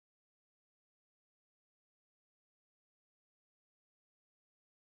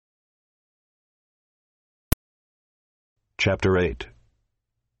Chapter 8.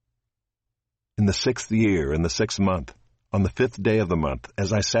 In the 6th year, in the 6th month, on the 5th day of the month,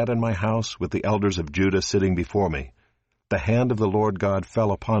 as I sat in my house with the elders of Judah sitting before me, the hand of the Lord God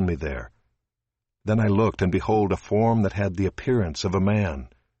fell upon me there. Then I looked, and behold, a form that had the appearance of a man.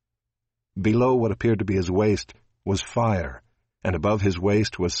 Below what appeared to be his waist was fire, and above his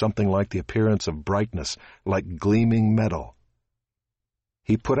waist was something like the appearance of brightness, like gleaming metal.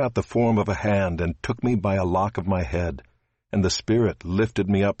 He put out the form of a hand, and took me by a lock of my head, and the Spirit lifted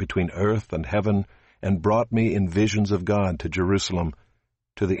me up between earth and heaven, and brought me in visions of God to Jerusalem,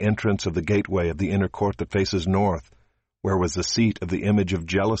 to the entrance of the gateway of the inner court that faces north, where was the seat of the image of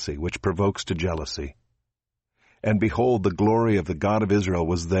jealousy, which provokes to jealousy. And behold, the glory of the God of Israel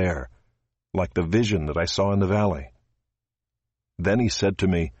was there, like the vision that I saw in the valley. Then he said to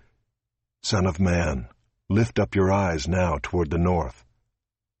me, Son of man, lift up your eyes now toward the north.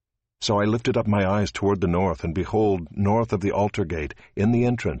 So I lifted up my eyes toward the north, and behold, north of the altar gate, in the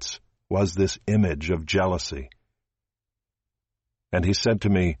entrance, was this image of jealousy. And he said to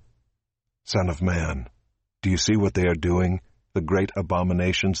me, Son of man, do you see what they are doing, the great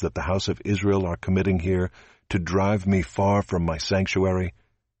abominations that the house of Israel are committing here, to drive me far from my sanctuary?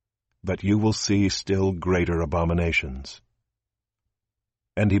 But you will see still greater abominations.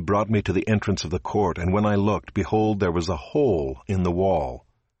 And he brought me to the entrance of the court, and when I looked, behold, there was a hole in the wall.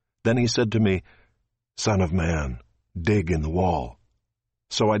 Then he said to me, Son of man, dig in the wall.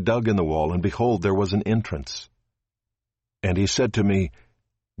 So I dug in the wall, and behold, there was an entrance. And he said to me,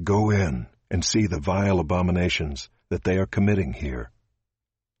 Go in and see the vile abominations that they are committing here.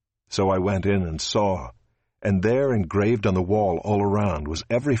 So I went in and saw, and there engraved on the wall all around was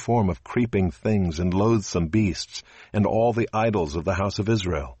every form of creeping things and loathsome beasts, and all the idols of the house of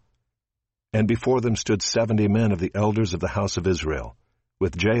Israel. And before them stood 70 men of the elders of the house of Israel,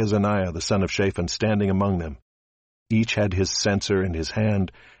 with Jaazaniah the son of Shaphan standing among them. Each had his censer in his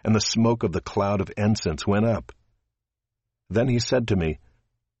hand, and the smoke of the cloud of incense went up. Then he said to me,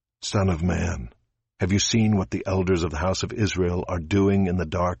 Son of man, have you seen what the elders of the house of Israel are doing in the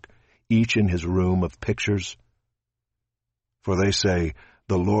dark, each in his room of pictures? For they say,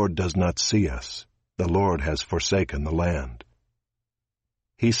 The Lord does not see us, the Lord has forsaken the land.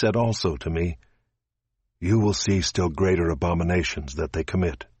 He said also to me, You will see still greater abominations that they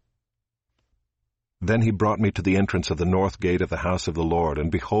commit. Then he brought me to the entrance of the north gate of the house of the Lord, and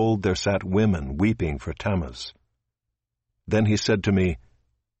behold, there sat women weeping for Tammuz. Then he said to me,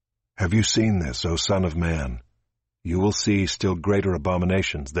 Have you seen this, O son of man? You will see still greater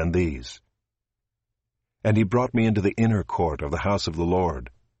abominations than these. And he brought me into the inner court of the house of the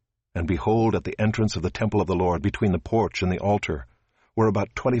Lord. And behold, at the entrance of the temple of the Lord, between the porch and the altar, were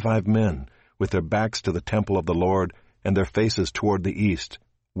about 25 men, with their backs to the temple of the Lord, and their faces toward the east,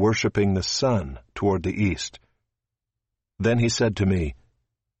 worshipping the sun toward the east. Then he said to me,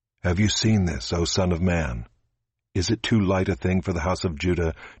 Have you seen this, O son of man? Is it too light a thing for the house of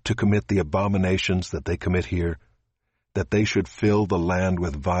Judah to commit the abominations that they commit here, that they should fill the land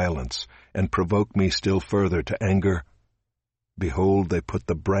with violence, and provoke me still further to anger? Behold, they put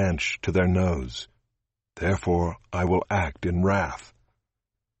the branch to their nose. Therefore I will act in wrath.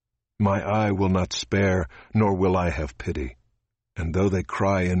 My eye will not spare, nor will I have pity. And though they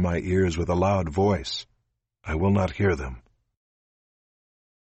cry in my ears with a loud voice, I will not hear them.